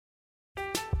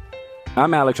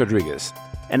I'm Alex Rodriguez.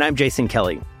 And I'm Jason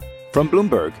Kelly. From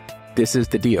Bloomberg, this is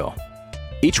The Deal.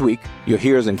 Each week, you'll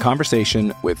hear us in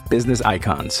conversation with business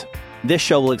icons. This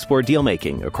show will explore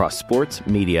deal-making across sports,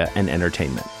 media, and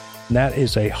entertainment. That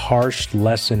is a harsh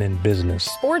lesson in business.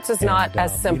 Sports is not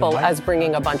as simple as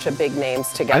bringing a bunch of big names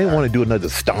together. I didn't want to do another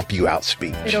stomp you out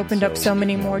speech. It opened up so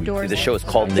many more doors. The show is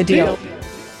called The Deal.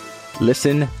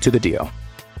 Listen to The Deal.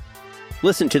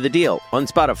 Listen to The Deal on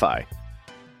Spotify.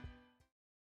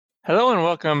 Hello and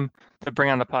welcome to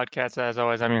Bring On the Podcast. As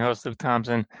always, I'm your host, Luke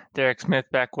Thompson. Derek Smith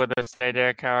back with us. Hey,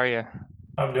 Derek, how are you?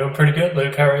 I'm doing pretty good,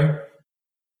 Luke. How are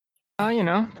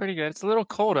you? Pretty good. It's a little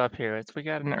cold up here. We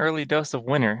got an early dose of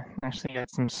winter. Actually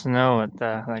got some snow at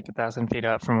like 1,000 feet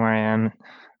up from where I am.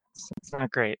 It's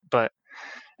not great, but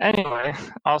anyway,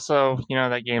 also,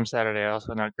 that game Saturday,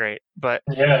 also not great. But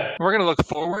yeah, we're going to look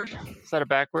forward instead of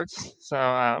backwards. So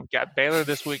got Baylor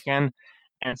this weekend.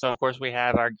 And so, of course, we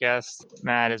have our guest,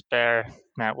 Matt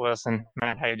Wilson.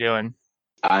 Matt, how you doing?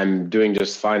 I'm doing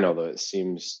just fine, although it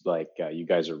seems like you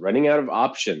guys are running out of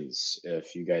options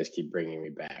if you guys keep bringing me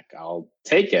back. I'll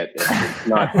take it. It's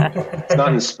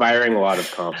not inspiring a lot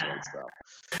of confidence, though.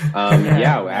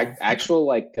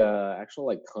 Actual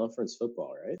conference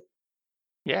football, right?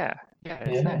 Yeah,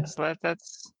 it's nice.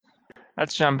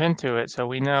 Let's jump into it. So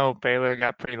we know Baylor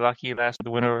got pretty lucky last week.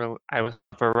 The win over Iowa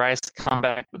for Rice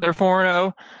comeback. They're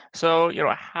 4-0. So,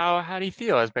 how do you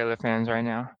feel as Baylor fans right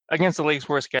now against the league's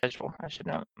worst schedule? I should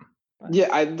know. Yeah,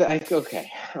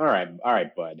 okay. All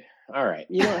right, bud. All right.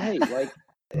 Hey,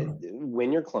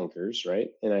 win your clunkers, right?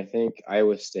 And I think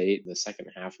Iowa State, the second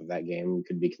half of that game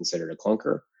could be considered a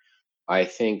clunker. I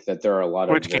think that there are a lot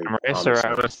of which game, Rice or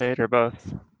Iowa State or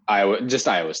both? Iowa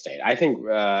State. I think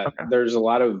there's a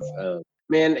lot of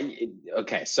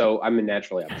okay, so I'm a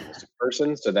naturally optimistic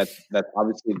person, so that's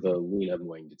obviously the lean I'm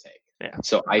going to take. Yeah.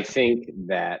 So I think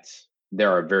that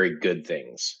there are very good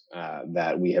things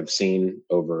that we have seen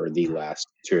over the last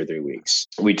 2 or 3 weeks.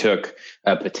 We took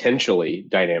a potentially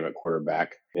dynamic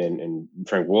quarterback in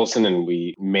Frank Wilson, and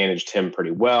we managed him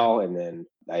pretty well. And then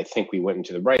I think we went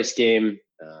into the Rice game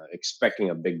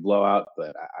expecting a big blowout,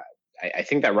 but I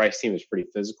think that Rice team is pretty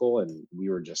physical, and we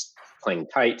were just playing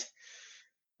tight.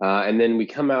 And then we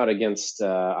come out against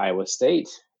Iowa State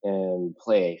and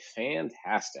play a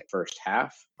fantastic first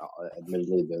half.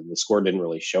 Admittedly, the score didn't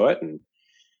really show it,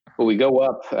 but we go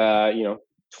up,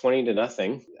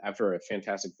 20-0 after a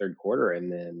fantastic third quarter,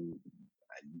 and then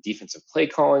defensive play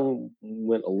calling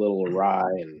went a little awry,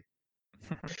 and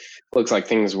looks like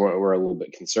things were a little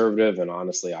bit conservative. And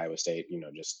honestly, Iowa State,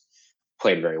 just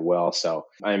played very well. So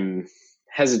I'm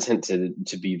hesitant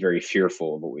to be very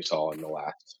fearful of what we saw in the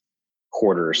last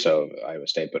quarter or so of Iowa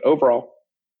State. But overall,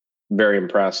 very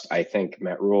impressed. I think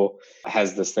Matt Rule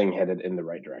has this thing headed in the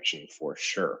right direction for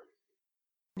sure.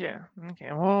 Yeah.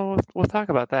 Okay. Well, we'll talk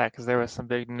about that because there was some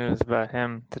big news about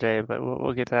him today, but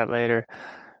we'll get to that later.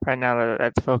 Right now,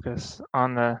 let's focus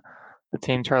on the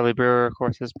team. Charlie Brewer, of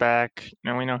course, is back.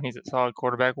 And we know he's a solid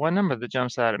quarterback. One number that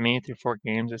jumps out at me through 4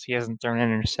 games is he hasn't thrown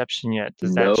an interception yet.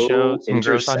 Does that show some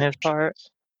growth on his part?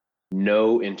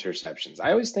 No interceptions.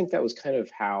 I always think that was kind of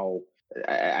how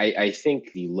I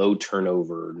think the low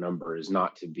turnover number is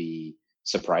not to be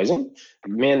surprising.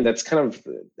 Man, that's kind of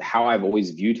how I've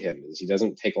always viewed him, is he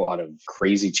doesn't take a lot of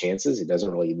crazy chances. He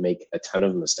doesn't really make a ton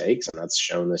of mistakes, and that's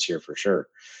shown this year for sure.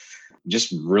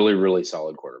 Just really, really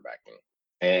solid quarterbacking.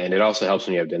 And it also helps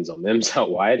when you have Denzel Mims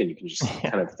out wide and you can just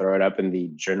kind of throw it up in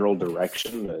the general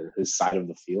direction, his side of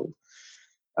the field,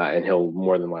 and he'll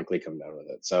more than likely come down with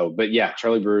it. So, but yeah,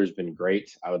 Charlie Brewer's been great.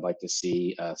 I would like to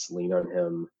see us lean on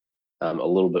him a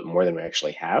little bit more than we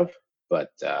actually have. But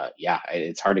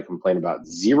it's hard to complain about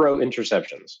 0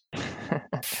 interceptions.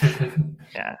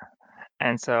 Yeah.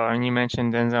 And so, you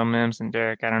mentioned Denzel Mims, and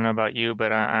Derek, I don't know about you,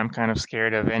 but I'm kind of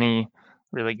scared of any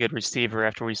really good receiver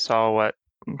after we saw what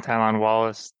Tylan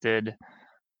Wallace did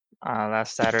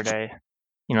last Saturday.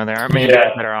 There aren't many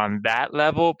guys that are on that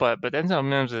level, but Denzel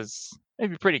Mims is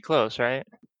maybe pretty close, right?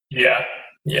 Yeah.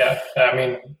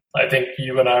 I think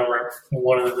you and I were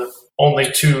one of the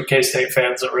only 2 K-State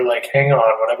fans that were like, hang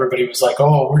on, when everybody was like,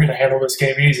 oh, we're going to handle this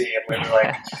game easy. And we were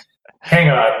like,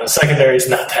 hang on, the secondary is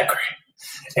not that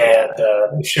great.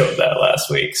 And we showed that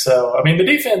last week. So, the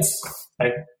defense,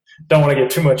 I don't want to get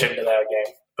too much into that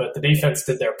game, but the defense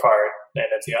did their part. And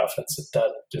if the offense had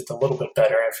done just a little bit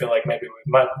better, I feel like maybe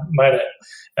we might have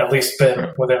at least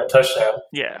been within a touchdown.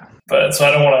 Yeah. But so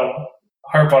I don't want to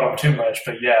harp on them too much,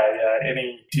 but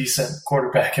any decent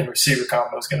quarterback and receiver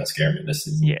combo is going to scare me this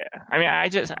season. Yeah.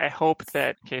 I hope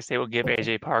that K-State will give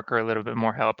A.J. Parker a little bit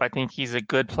more help. I think he's a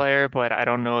good player, but I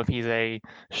don't know if he's a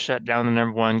shut down the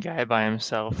number 1 guy by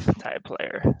himself type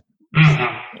player.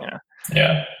 Mm-hmm.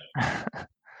 Yeah.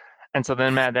 And so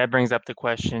then, Matt, that brings up the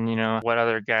question, what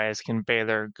other guys can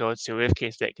Baylor go to if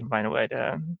K-State can find a way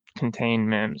to contain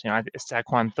Mims? Is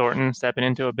Tyquan Thornton stepping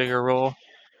into a bigger role?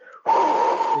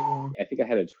 I think I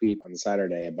had a tweet on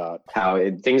Saturday about how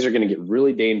things are going to get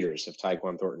really dangerous if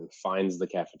Tyquan Thornton finds the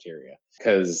cafeteria.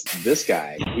 Because this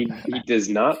guy, he does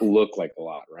not look like a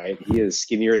lot, right? He is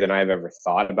skinnier than I've ever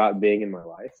thought about being in my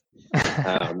life.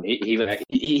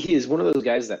 He is one of those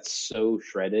guys that's so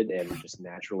shredded and just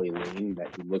naturally lean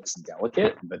that he looks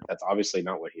delicate, but that's obviously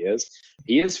not what he is.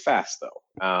 He is fast, though.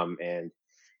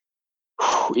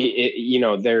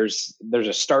 There's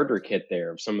a starter kit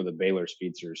there of some of the Baylor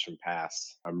speedsters from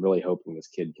past. I'm really hoping this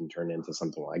kid can turn into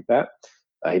something like that.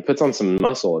 He puts on some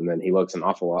muscle, and then he looks an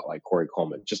awful lot like Corey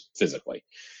Coleman, just physically.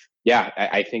 Yeah,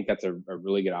 I think that's a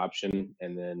really good option.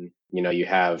 And then, you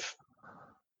have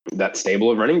that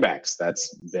stable of running backs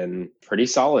that's been pretty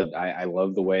solid. I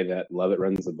love the way that Lovett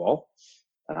runs the ball.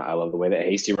 I love the way that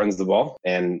Hasty runs the ball.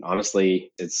 And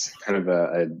honestly, it's kind of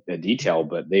a detail,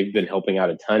 but they've been helping out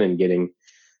a ton and getting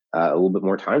a little bit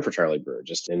more time for Charlie Brewer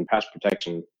just in pass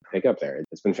protection pickup there.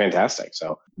 It's been fantastic.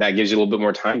 So that gives you a little bit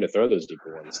more time to throw those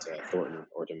deeper ones to Thornton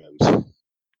or to Mims.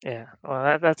 Yeah,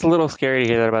 well, that's a little scary to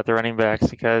hear that about the running backs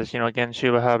because, again,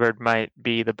 Chuba Hubbard might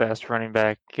be the best running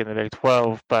back in the Big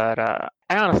 12, but I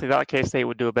honestly thought K-State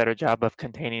would do a better job of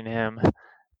containing him,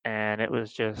 and it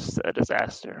was just a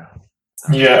disaster.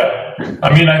 Yeah.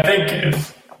 I think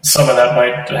some of that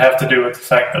might have to do with the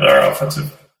fact that our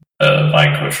offensive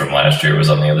line coach from last year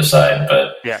was on the other side,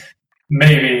 but yeah,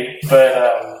 maybe.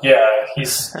 But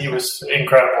he was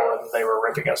incredible, and they were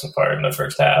ripping us apart in the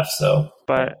first half. So,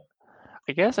 but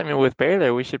I guess with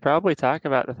Baylor, we should probably talk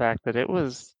about the fact that it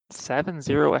was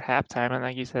 7-0 at halftime, and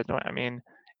like you said,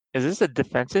 is this a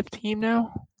defensive team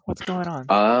now? What's going on?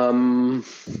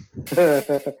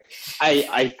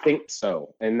 I think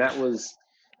so, and that was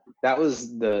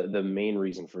the main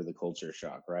reason for the culture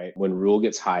shock, right? When Rule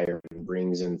gets hired and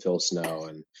brings in Phil Snow,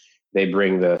 and they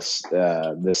bring this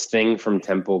thing from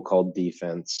Temple called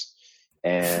defense,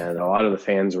 and a lot of the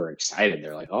fans were excited.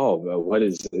 They're like, "Oh, what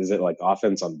is it like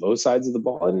offense on both sides of the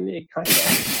ball?" And it kind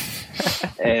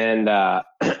of, and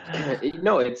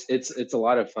it's a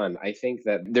lot of fun. I think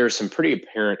that there's some pretty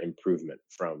apparent improvement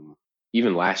from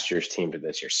even last year's team to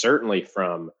this year. Certainly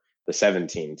from the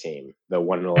 17 team, the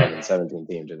 1-11-17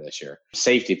 team to this year.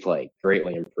 Safety play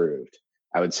greatly improved.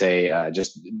 I would say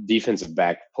just defensive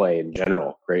back play in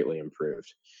general greatly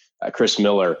improved. Chris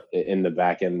Miller in the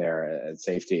back end there at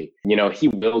safety. He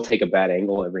will take a bad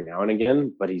angle every now and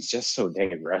again, but he's just so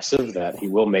dang aggressive that he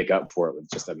will make up for it with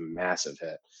just a massive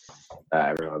hit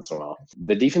every once in a while.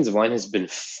 The defensive line has been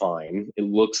fine. It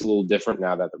looks a little different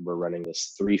now that we're running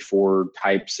this 3-4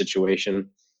 type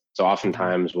situation. So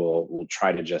oftentimes we'll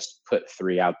try to just put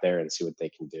 3 out there and see what they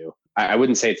can do. I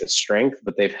wouldn't say it's a strength,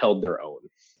 but they've held their own.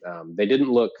 They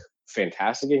didn't look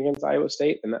fantastic against Iowa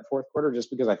State in that fourth quarter just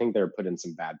because I think they're put in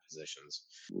some bad positions.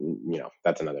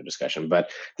 That's another discussion.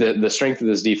 But the strength of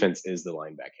this defense is the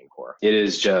linebacking core. It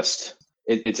is just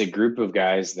it's a group of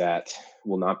guys that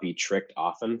will not be tricked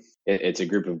often. It's a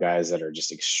group of guys that are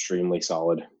just extremely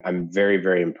solid. I'm very,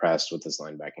 very impressed with this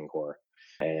linebacking core.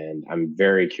 And I'm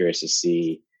very curious to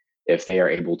see if they are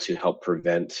able to help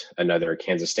prevent another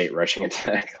Kansas State rushing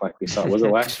attack like we saw. Was it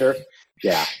last year?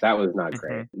 Yeah, that was not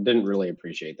great. Didn't really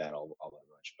appreciate that all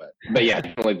that much. But yeah,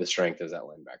 definitely the strength is that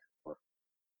linebacker core.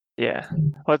 Yeah.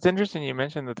 Well, it's interesting you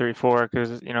mentioned the 3-4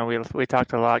 because, we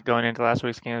talked a lot going into last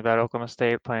week's game about Oklahoma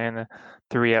State playing the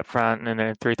 3 up front and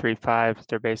then 3-3-5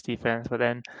 their base defense. But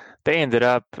then they ended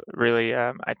up really,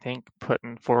 I think,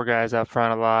 putting 4 guys up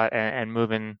front a lot and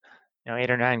moving 8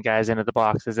 or 9 guys into the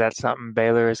box. Is that something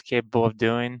Baylor is capable of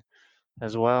doing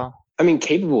as well?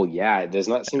 Capable, yeah. It does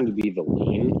not seem to be the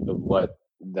lean of what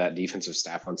that defensive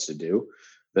staff wants to do.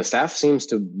 The staff seems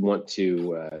to want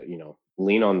to,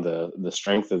 lean on the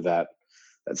strength of that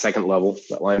second level,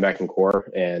 that linebacking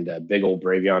core, and big old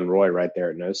Bravion Roy right there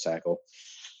at nose tackle.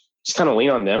 Just kind of lean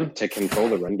on them to control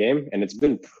the run game, and it's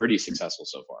been pretty successful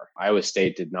so far. Iowa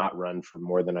State did not run for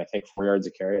more than, 4 yards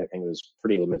a carry. I think it was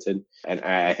pretty limited, and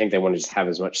I think they want to just have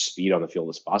as much speed on the field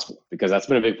as possible because that's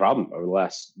been a big problem over the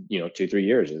last 2-3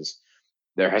 years. Is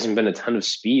there hasn't been a ton of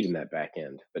speed in that back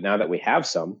end, but now that we have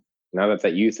some, now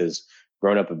that youth has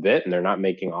grown up a bit and they're not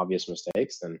making obvious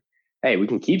mistakes, then hey, we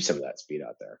can keep some of that speed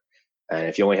out there. And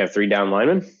if you only have 3 down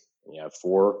linemen, and you have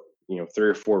 3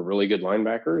 or 4 really good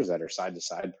linebackers that are side to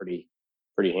side pretty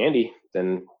handy,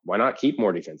 then why not keep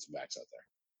more defensive backs out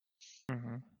there?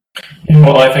 Mm-hmm.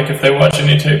 Well, I think if they watch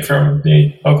any tape from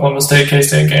the Oklahoma State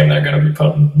K-State game, they're going to be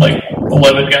putting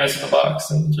 11 guys in the box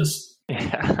and just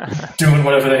doing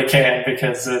whatever they can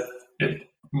because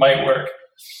might work.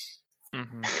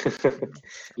 Mm-hmm.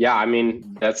 Yeah, I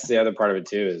mean that's the other part of it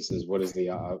too. Is what is the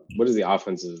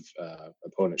offensive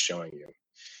opponent showing you?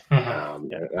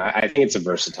 I think it's a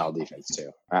versatile defense too.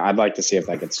 I'd like to see if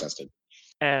that gets tested.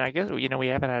 And I guess we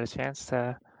haven't had a chance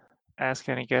to ask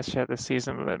any guests yet this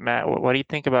season. But Matt, what do you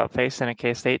think about facing a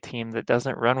K-State team that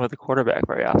doesn't run with the quarterback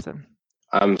very often?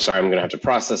 I'm sorry, I'm going to have to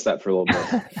process that for a little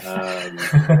bit.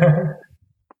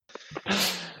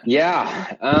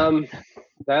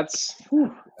 That's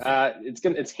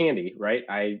it's handy, right?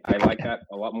 I like that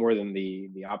a lot more than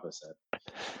the opposite.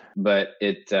 But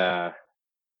it's a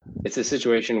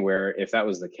situation where if that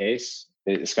was the case,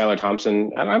 Skylar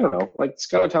Thompson, I don't know, like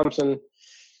Skylar Thompson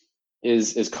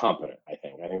is competent. I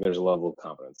think there's a level of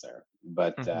competence there.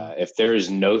 But if there is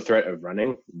no threat of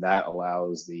running, that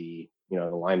allows the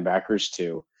linebackers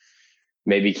to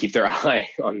maybe keep their eye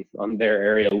on their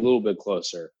area a little bit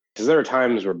closer. Because there are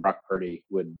times where Brock Purdy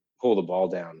would pull the ball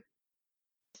down,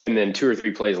 and then 2 or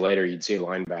 3 plays later, you'd see a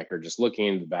linebacker just looking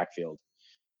into the backfield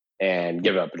and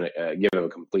give up a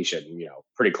completion,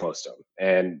 pretty close to him.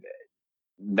 And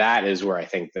that is where I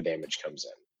think the damage comes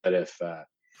in. But if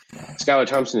Skylar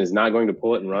Thompson is not going to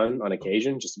pull it and run on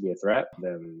occasion just to be a threat,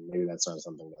 then maybe that's not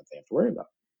something that they have to worry about.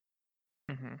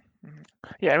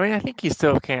 Yeah, I mean, I think he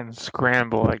still can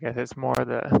scramble. I guess it's more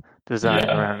the design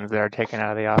runs that are taken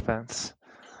out of the offense.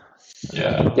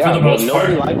 Yeah, for the most part.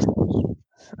 Likes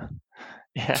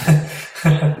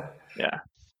Yeah.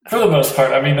 For the most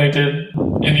part, I mean, they did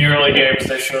in the early games.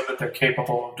 They showed that they're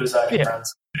capable of designing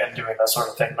runs and doing that sort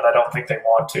of thing. But I don't think they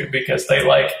want to because they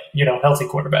like healthy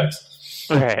quarterbacks.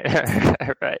 Right.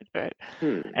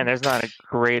 And there's not a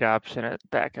great option at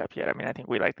backup yet. I mean, I think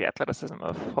we like the athleticism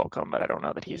of Holcomb, but I don't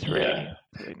know that he's ready.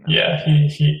 Yeah,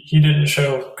 he didn't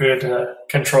show good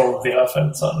control of the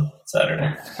offense on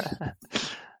Saturday.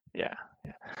 Yeah.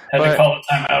 Had to call a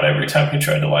timeout every time he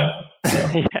tried to line up.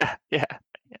 So. Yeah.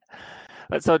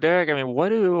 But so Derek, I mean, what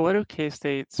do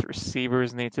K-State's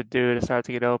receivers need to do to start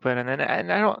to get open? And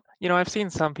I don't, I've seen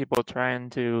some people trying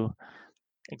to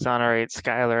exonerate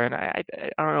Skylar, and I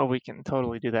don't know if we can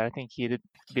totally do that. I think he'd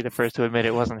be the first to admit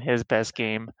it wasn't his best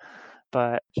game,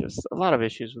 but just a lot of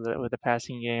issues with the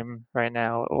passing game right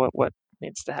now. What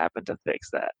needs to happen to fix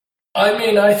that? I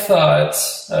mean, I thought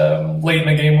late in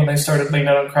the game when they started leaning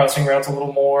on crossing routes a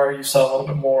little more, you saw a little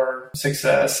bit more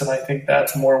success, and I think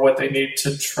that's more what they need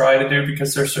to try to do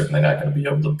because they're certainly not going to be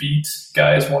able to beat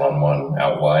guys one-on-one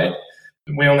out wide.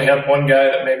 We only had one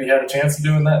guy that maybe had a chance of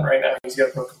doing that, and right now he's got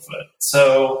a broken foot.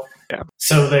 So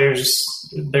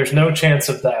there's no chance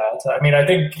of that. I mean, I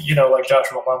think, like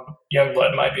Joshua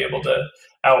Youngblood might be able to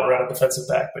outrun a defensive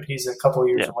back, but he's a couple of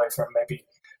years away from maybe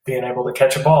being able to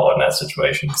catch a ball in that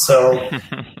situation. So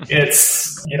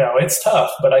it's, it's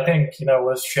tough, but I think,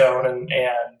 was shown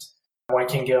and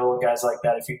Joaquin Gill and guys like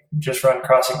that, if you just run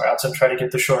crossing routes and try to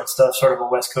get the short stuff, sort of a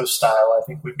West Coast style, I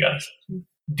think we've got a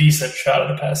decent shot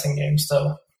at the passing game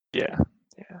still. Yeah.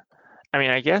 I mean,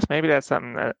 I guess maybe that's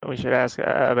something that we should ask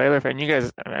a Baylor fan. You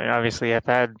guys, obviously have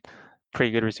had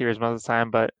pretty good receivers most of the time,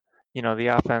 but, the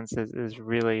offense is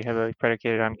really heavily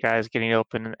predicated on guys getting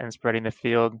open and spreading the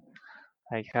field.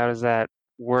 Like, how does that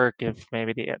work if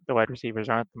maybe the wide receivers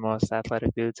aren't the most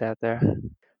athletic dudes out there?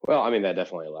 Well, I mean, that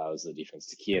definitely allows the defense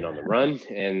to key in on the run,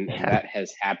 and that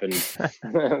has happened.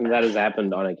 That has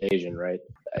happened on occasion, right?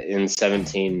 In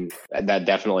 17, that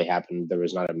definitely happened. There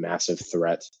was not a massive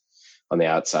threat on the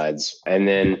outsides. And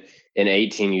then in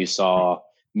 18, you saw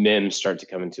Mims start to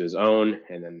come into his own,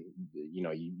 and then,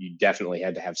 you definitely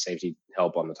had to have safety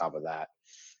help on the top of that.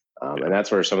 And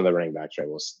that's where some of the running backs were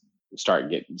able to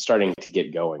starting to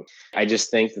get going. I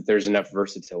just think that there's enough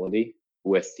versatility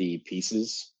with the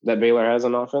pieces that Baylor has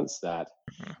on offense that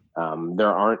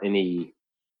there aren't any,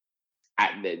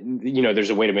 there's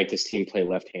a way to make this team play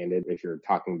left-handed if you're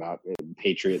talking about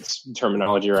Patriots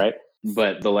terminology, right?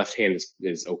 But the left hand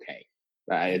is okay.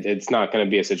 It's not going to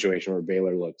be a situation where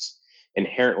Baylor looks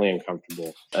inherently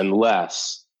uncomfortable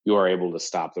unless you are able to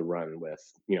stop the run with,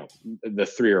 the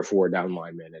 3 or 4 down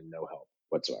linemen and no help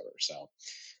whatsoever. So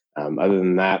other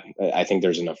than that, I think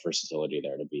there's enough versatility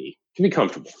there to be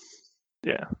comfortable.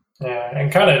 Yeah,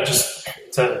 and kind of just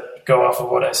to go off of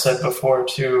what I said before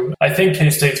too, I think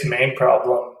K-State's main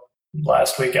problem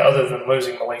last week, other than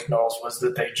losing Malik Knowles, was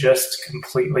that they just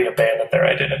completely abandoned their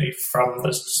identity from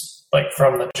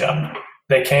the jump.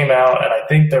 They came out, and I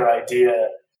think their idea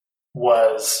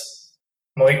was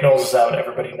Malik Knowles is out.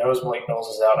 Everybody knows Malik Knowles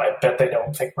is out. I bet they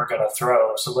don't think we're going to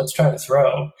throw, so let's try to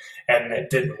throw. And it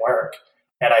didn't work.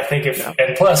 And I think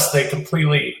and plus they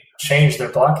completely changed their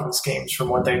blocking schemes from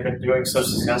what they've been doing so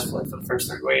successfully for the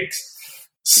first 3 weeks.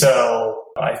 So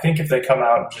I think if they come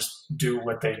out and just do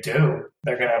what they do,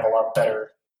 they're going to have a lot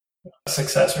better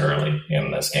success early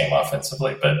in this game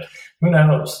offensively. But who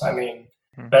knows? I mean,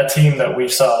 that team that we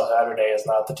saw Saturday is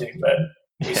not the team that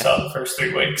we saw the first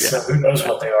 3 weeks. So who knows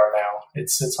what they are now?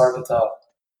 It's hard to tell.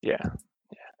 Yeah.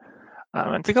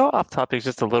 And to go off topic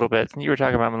just a little bit, you were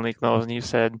talking about Malik Knowles, and you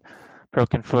said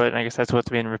broken foot, and I guess that's what's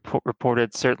being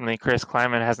reported. Certainly, Chris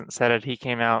Kleiman hasn't said it. He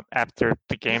came out after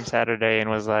the game Saturday and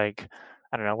was like,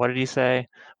 I don't know, what did he say?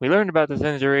 We learned about this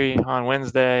injury on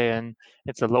Wednesday, and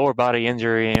it's a lower body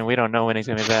injury, and we don't know when he's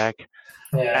going to be back.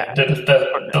 Yeah,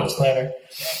 Bill Snyder.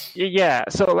 Yeah,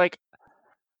 so like,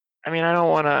 I mean, I don't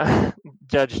want to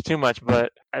judge too much,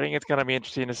 but I think it's going to be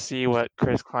interesting to see what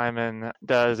Chris Kleiman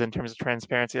does in terms of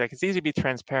transparency. Like, it's easy to be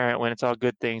transparent when it's all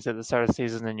good things at the start of the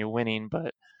season and you're winning,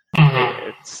 but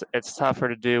it's tougher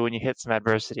to do when you hit some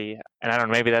adversity. And I don't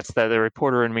know, maybe that's the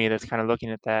reporter in me that's kind of looking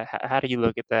at that. How do you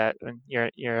look at that? You're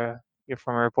a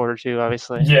former reporter too,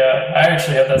 obviously. Yeah, I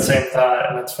actually had that same thought,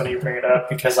 and it's funny you bring it up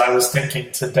because I was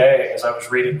thinking today as I was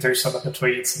reading through some of the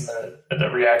tweets and the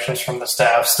reactions from the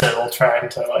staff, still trying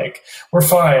to like, we're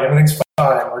fine, everything's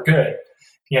fine, we're good,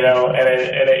 and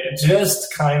it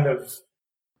just kind of,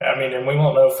 I mean, and we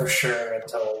won't know for sure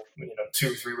until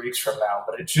 2 or 3 weeks from now,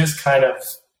 but it just kind of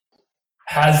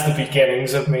has the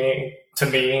beginnings of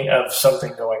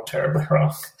something going terribly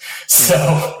wrong. So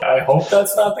I hope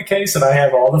that's not the case, and I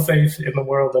have all the faith in the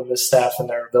world in this staff and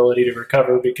their ability to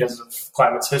recover because of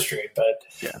Kleiman's history. But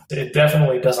it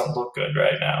definitely doesn't look good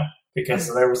right now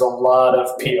because there was a lot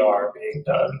of PR being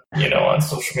done, on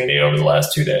social media over the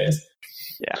last 2 days.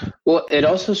 Yeah. Well, it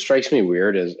also strikes me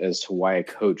weird as to why a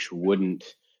coach wouldn't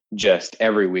just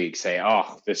every week say,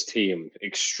 "Oh, this team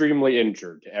extremely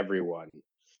injured, everyone."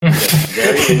 Just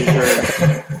very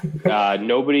injured.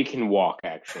 Nobody can walk,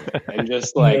 actually, and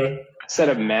just set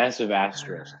a massive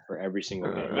asterisk for every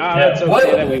single game. It's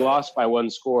okay that we lost by 1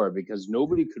 score because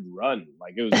nobody could run.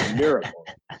 Like, it was a miracle.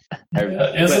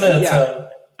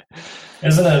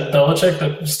 Isn't it Belichick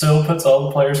that still puts all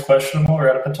the players questionable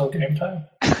right up until game time?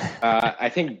 I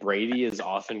think Brady is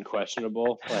often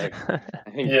questionable. Like, I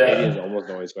think Brady is almost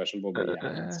always questionable. But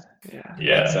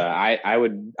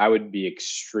I would be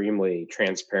extremely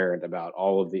transparent about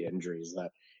all of the injuries.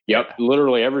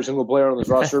 Literally every single player on this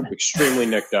roster extremely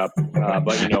nicked up. But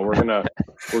we're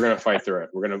gonna fight through it.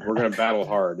 We're gonna battle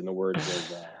hard, in the words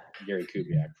of Gary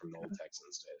Kubiak from the old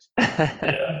Texans days.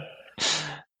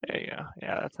 There you go.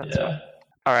 Yeah, that sounds fun.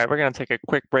 All right, we're going to take a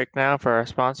quick break now for our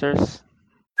sponsors.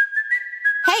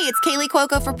 Hey, it's Kaylee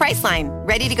Cuoco for Priceline.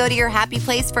 Ready to go to your happy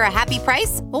place for a happy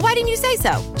price? Well, why didn't you say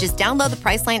so? Just download the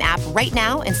Priceline app right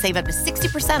now and save up to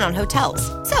 60% on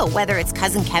hotels. So whether it's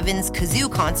Cousin Kevin's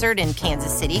Kazoo Concert in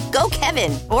Kansas City, go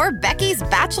Kevin, or Becky's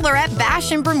Bachelorette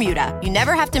Bash in Bermuda, you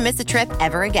never have to miss a trip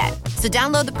ever again. So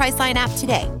download the Priceline app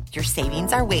today. Your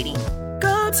savings are waiting.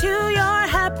 Go to your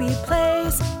happy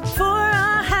place for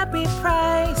a happy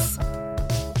price.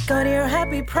 Go to your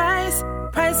happy price,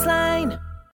 Priceline.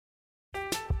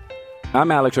 I'm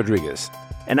Alex Rodriguez.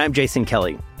 And I'm Jason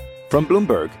Kelly. From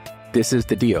Bloomberg, this is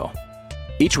The Deal.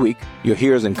 Each week, you'll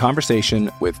hear us in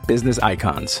conversation with business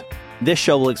icons. This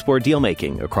show will explore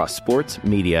deal-making across sports,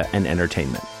 media, and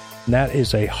entertainment. That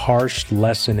is a harsh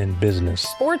lesson in business.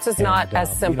 Sports is not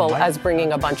as simple as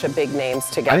bringing a bunch of big names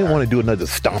together. I didn't want to do another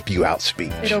stomp you out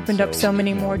speech. It opened up so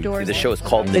many more doors. The show is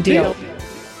called The Deal.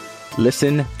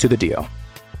 Listen to The Deal.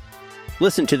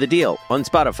 Listen to The Deal on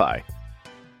Spotify.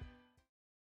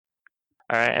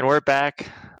 All right, and we're back.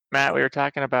 Matt, we were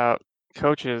talking about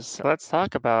coaches. So let's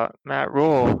talk about Matt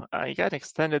Rule. He got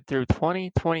extended through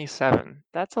 2027.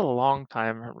 That's a long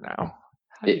time from now.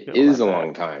 It is a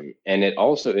long time, and it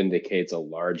also indicates a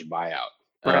large buyout.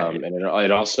 Right. And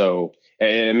it also,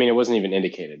 I mean, it wasn't even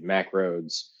indicated. Mack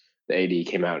Rhodes, the AD,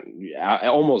 came out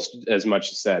almost as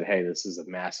much as said, "Hey, this is a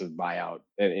massive buyout."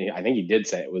 And I think he did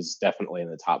say it was definitely in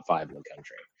the top 5 in the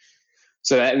country.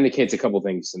 So that indicates a couple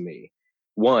things to me.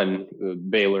 One,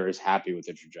 Baylor is happy with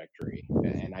the trajectory,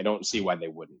 and I don't see why they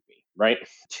wouldn't be. Right.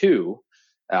 2,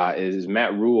 is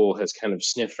Matt Rule has kind of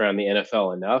sniffed around the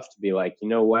NFL enough to be like, you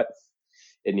know what?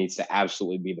 It needs to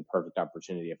absolutely be the perfect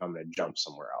opportunity if I'm going to jump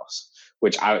somewhere else,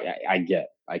 which I get.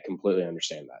 I completely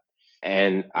understand that.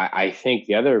 And I think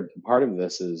the other part of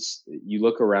this is you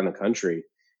look around the country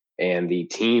and the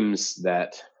teams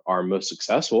that are most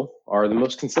successful are the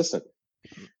most consistent,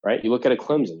 right? You look at a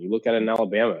Clemson, you look at an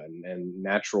Alabama and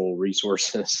natural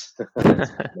resources.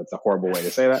 That's a horrible way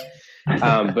to say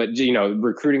that. But,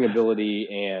 recruiting ability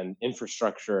and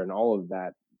infrastructure and all of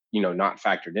that, not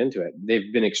factored into it,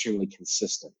 they've been extremely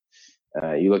consistent.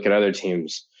 You look at other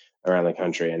teams around the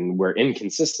country and where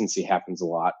inconsistency happens a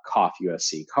lot, cough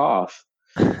USC, cough,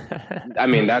 I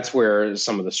mean, that's where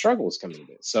some of the struggles come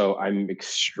into it. So I'm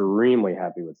extremely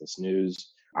happy with this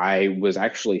news. I was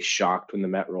actually shocked when the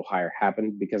Matt Rule hire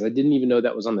happened because I didn't even know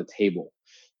that was on the table.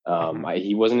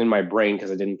 He wasn't in my brain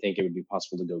because I didn't think it would be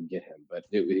possible to go get him, but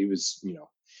he was,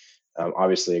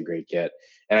 obviously a great get.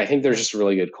 And I think there's just a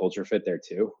really good culture fit there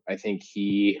too. I think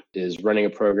he is running a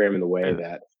program in the way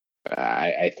that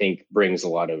I think brings a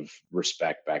lot of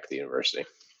respect back to the university.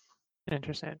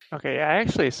 Interesting. Okay, I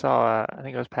actually saw, I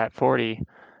think it was Pat Forty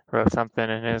wrote something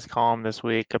in his column this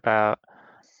week about,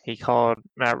 he called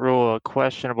Matt Rule a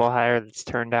questionable hire that's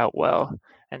turned out well.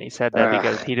 And he said that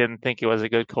because he didn't think it was a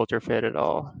good culture fit at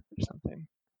all or something.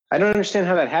 I don't understand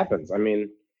how that happens. I mean,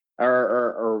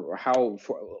 or how,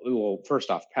 well, first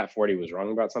off, Pat Forty was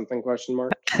wrong about something, question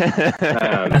mark.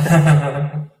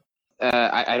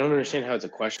 I don't understand how it's a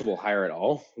questionable hire at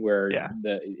all, where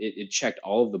it checked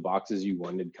all of the boxes you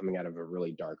wanted coming out of a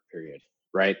really dark period,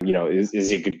 right? Is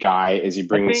he a good guy? Is he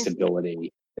bringing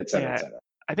stability, et cetera, et cetera?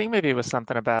 I think maybe it was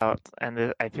something about,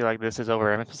 and I feel like this is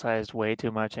overemphasized way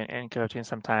too much in coaching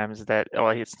sometimes, that,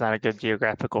 it's not a good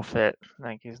geographical fit.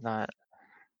 Like, he's not.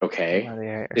 Okay.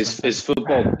 Is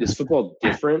football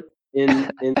different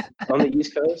in on the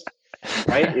East Coast?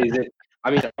 Right? Is it?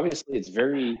 I mean, obviously, it's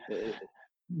very.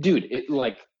 Dude,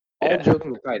 all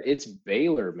joking aside, it's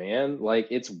Baylor, man. Like,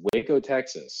 it's Waco,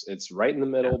 Texas. It's right in the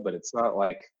middle, but it's not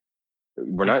like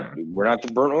we're not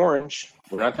the Burnt Orange.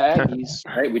 We're not the Aggies,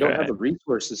 right? We don't have the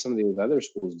resources some of these other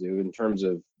schools do in terms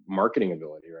of marketing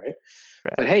ability, right?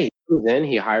 But hey, then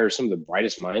he hires some of the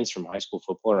brightest minds from high school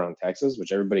football around Texas,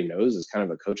 which everybody knows is kind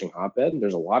of a coaching hotbed.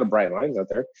 There's a lot of bright minds out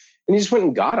there, and he just went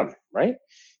and got them, right?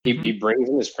 He brings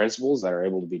in his principles that are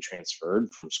able to be transferred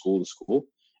from school to school.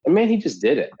 And man, he just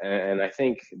did it. And I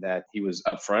think that he was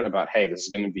upfront about, hey, this is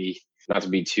going to be, not to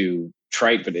be too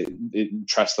trite, but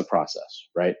trust the process,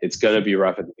 right? It's going to be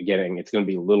rough at the beginning. It's going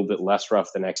to be a little bit less rough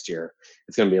the next year.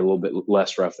 It's going to be a little bit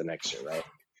less rough the next year, right?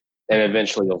 And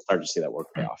eventually you'll start to see that work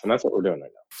pay off. And that's what we're doing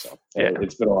right now. So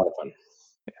it's been a lot of fun.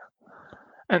 Yeah.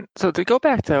 And so to go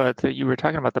back to you were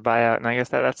talking about the buyout, and I guess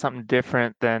that's something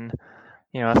different than,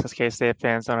 us as K-State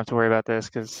fans don't have to worry about this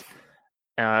because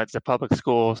it's a public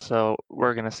school, so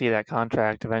we're going to see that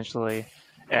contract eventually.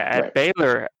 At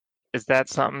Baylor, is that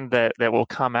something that will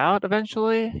come out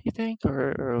eventually, you think?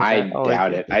 Or I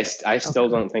doubt it. I still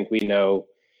don't think we know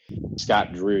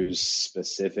Scott Drew's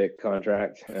specific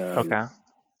contract. Okay.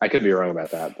 I could be wrong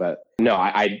about that, but no,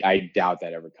 I doubt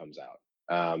that ever comes out.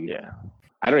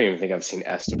 I don't even think I've seen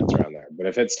estimates around there. But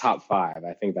if it's top 5,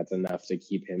 I think that's enough to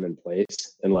keep him in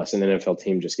place unless an NFL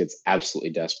team just gets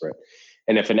absolutely desperate.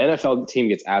 And if an NFL team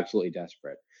gets absolutely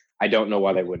desperate, I don't know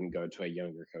why they wouldn't go to a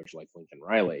younger coach like Lincoln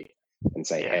Riley and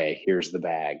say, hey, here's the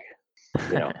bag.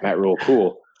 Matt Rule,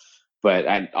 cool. But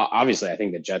obviously, I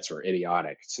think the Jets were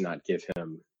idiotic to not give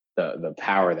him the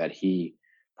power that he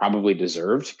probably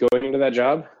deserved going into that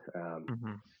job.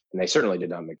 And they certainly did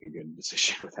not make a good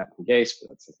decision with Adam Gase,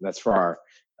 but that's for our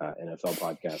NFL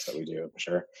podcast that we do, I'm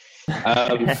sure.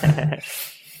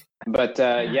 But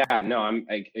I'm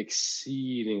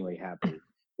exceedingly happy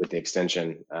with the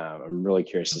extension. I'm really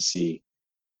curious to see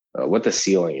what the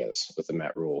ceiling is with the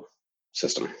Matt Rule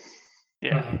system.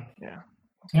 Yeah,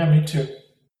 me too.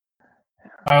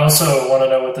 I also want to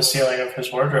know what the ceiling of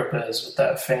his wardrobe is with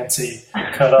that fancy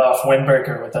cut-off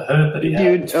windbreaker with the hood that he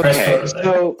had. Dude, okay,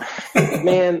 so,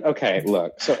 man, okay,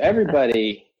 look. So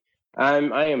everybody,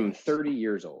 I am 30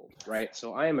 years old, right?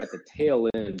 So I am at the tail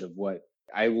end of what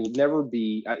I will never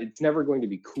be. It's never going to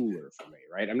be cooler for me,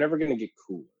 right? I'm never going to get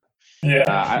cooler. Yeah.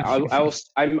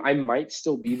 I might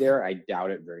still be there. I doubt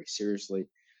it very seriously.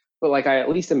 But I at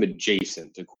least am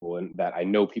adjacent to cool, and that I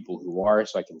know people who are,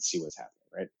 so I can see what's happening.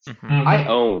 Right.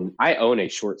 Mm-hmm. I own a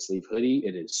short sleeve hoodie.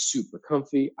 It is super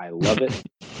comfy. I love it.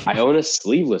 I own a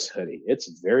sleeveless hoodie. It's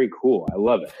very cool. I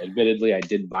love it. Admittedly, I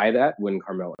did buy that when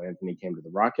Carmelo Anthony came to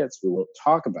the Rockets. We won't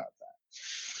talk about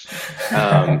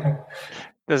that.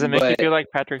 Does it make you feel like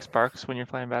Patrick Sparks when you're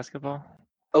playing basketball?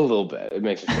 A little bit. It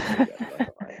makes me feel pretty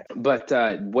good. But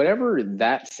whatever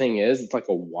that thing is, it's like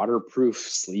a waterproof,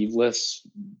 sleeveless,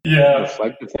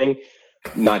 reflective thing.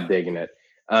 Not digging it.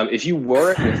 If you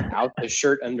wore it without the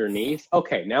shirt underneath,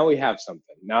 okay, now we have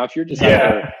something. Now, if you're just out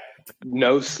there,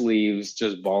 no sleeves,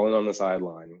 just balling on the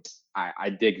sideline, I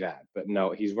dig that. But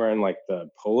no, he's wearing the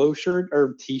polo shirt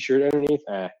or T-shirt underneath.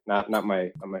 Not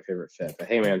my favorite fit. But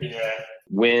hey, man,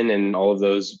 win and all of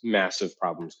those massive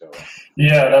problems go away.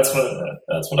 Yeah, that's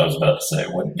what I was about to say.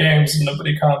 Win games and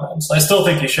nobody comments. I still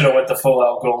think he should have went the full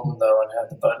Al Golden though and had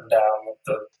the button down with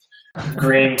the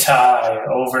green tie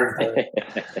over the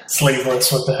sleeveless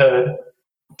with the hood.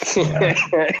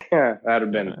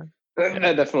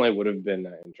 That definitely would have been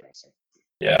interesting.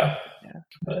 Yeah.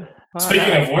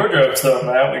 Speaking of wardrobes, though,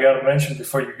 Matt, we got to mention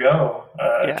before you go,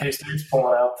 K-State's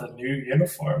pulling out the new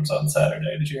uniforms on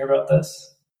Saturday. Did you hear about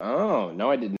this? Oh,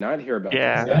 no, I did not hear about this.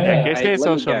 Yeah, K-State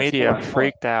social media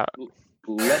freaked out.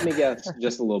 Let me guess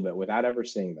just a little bit without ever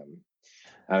seeing them.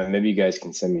 Maybe you guys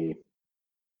can send me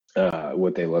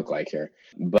what they look like here.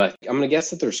 But I'm going to guess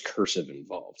that there's cursive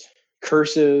involved.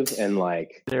 Cursive and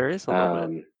like... There is a little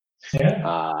bit.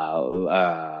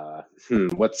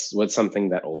 What's something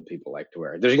that old people like to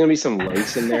wear? There's going to be some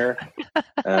lace in there.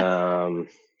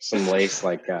 Some lace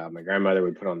like my grandmother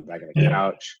would put on the back of the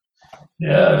couch.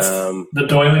 Yeah, the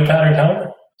doily pattern helmet.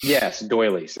 Yes,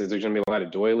 doilies. So there's going to be a lot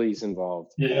of doilies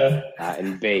involved. Yeah.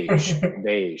 And beige,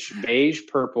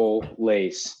 purple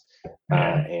lace,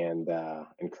 and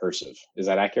cursive. Is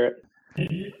that accurate?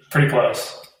 Pretty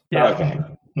close. Yeah. Okay.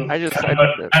 Kind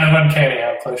of uncanny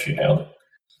how close you nailed it.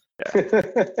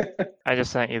 Yeah. I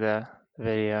just sent you the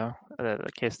video that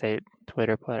the K-State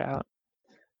Twitter put out.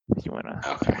 If you want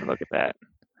to look at that.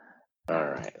 All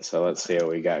right. So let's see what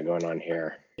we got going on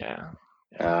here. Yeah.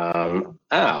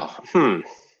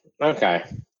 Okay.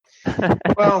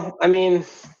 Well, I mean,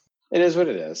 it is what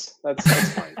it is.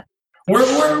 That's fine.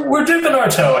 We're dipping our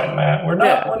toe in, Matt. We're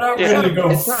not ready to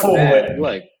go full in.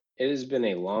 Look, it has been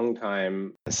a long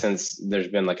time since there's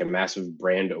been like a massive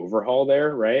brand overhaul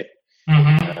there, right?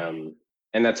 Mm-hmm.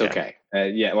 And that's okay.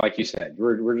 Like you said,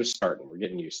 we're just starting. We're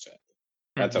getting used to it.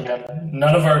 That's okay. Yeah,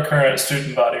 none of our current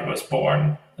student body was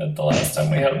born at the last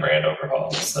time we had a brand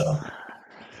overhaul. So,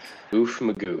 oof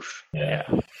magoof. Yeah.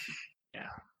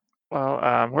 Well,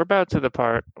 we're about to the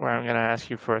part where I'm going to ask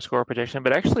you for a score prediction.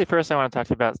 But actually, first I want to talk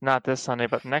to you about not this Sunday,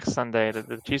 but next Sunday,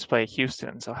 the Chiefs play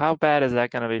Houston. So how bad is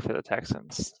that going to be for the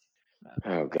Texans?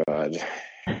 Oh, God.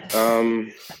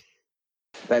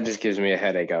 That just gives me a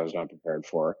headache I was not prepared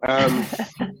for.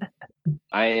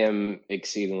 I am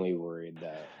exceedingly worried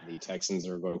that the Texans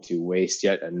are going to waste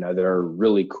yet another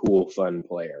really cool, fun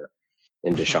player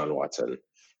in Deshaun Watson.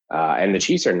 And the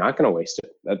Chiefs are not going to waste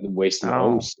it. Waste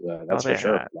Mahomes, that's for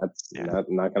sure. That's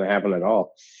not going to happen at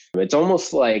all. It's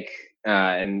almost like,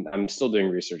 and I'm still doing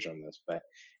research on this, but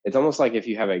it's almost like if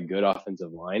you have a good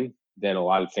offensive line, then a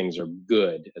lot of things are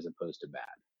good as opposed to bad.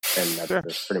 And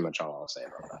that's pretty much all I'll say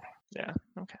about that. Yeah.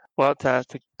 Okay. Well, to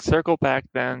circle back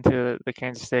then to the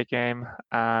Kansas State game,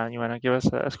 you want to give us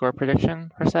a score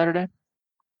prediction for Saturday?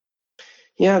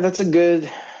 Yeah, that's a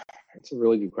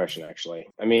really good question, actually.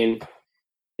 I mean,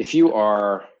 if you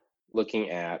are looking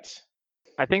at,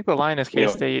 I think the line is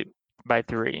K-State by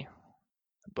 3, I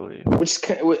believe.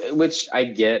 Which I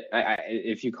get.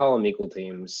 If you call them equal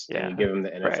teams and you give them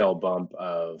the NFL bump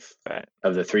of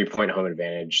the 3-point home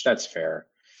advantage, that's fair.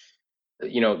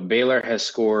 Baylor has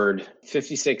scored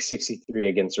 56-63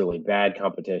 against really bad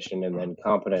competition, and then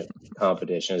competent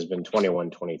competition has been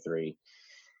 21-23.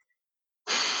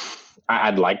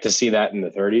 I'd like to see that in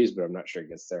the 30s, but I'm not sure it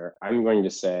gets there. I'm going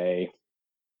to say,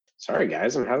 sorry,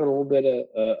 guys, I'm having a little bit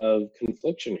of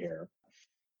confliction here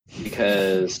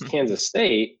because Kansas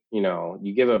State,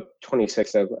 you give up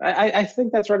 26. I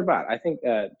think that's right about. I think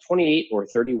 28 or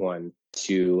 31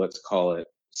 to, let's call it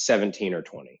 17 or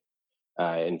 20.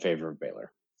 In favor of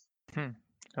Baylor.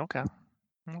 Okay.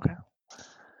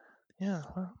 Yeah,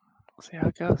 well, we'll see how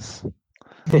it goes.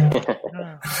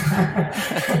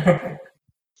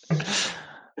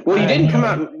 Well,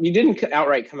 you didn't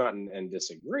outright come out and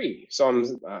disagree. So I'm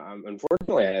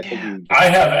unfortunately, I think I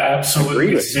have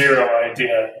absolutely zero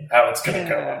idea how it's going to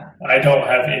go. I don't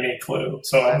have any clue.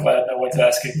 So I'm glad no one's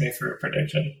asking me for a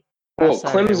prediction. Well,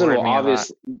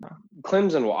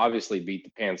 Clemson will obviously beat the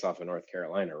pants off of North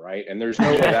Carolina, right? And there's no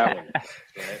way that one.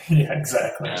 Right? Yeah,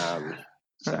 exactly.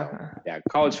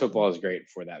 College football is great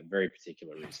for that very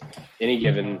particular reason. Any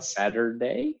given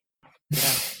Saturday.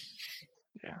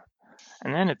 Yeah.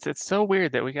 And then it's so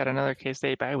weird that we got another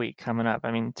K-State bye week coming up. I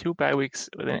mean, 2 bye weeks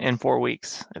in 4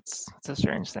 weeks. It's a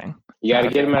strange thing. You got to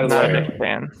get them out of the way. I'm not a big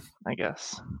fan, I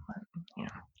guess. But, yeah.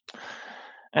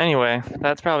 Anyway,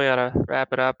 that's probably ought to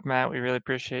wrap it up, Matt. We really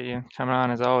appreciate you coming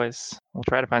on as always. We'll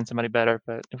try to find somebody better,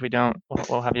 but if we don't,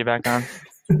 we'll have you back on.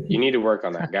 You need to work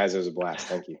on that. Guys, it was a blast.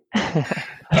 Thank you. All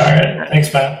right.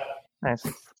 Thanks, Matt. Nice.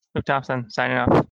 Luke Thompson, signing off.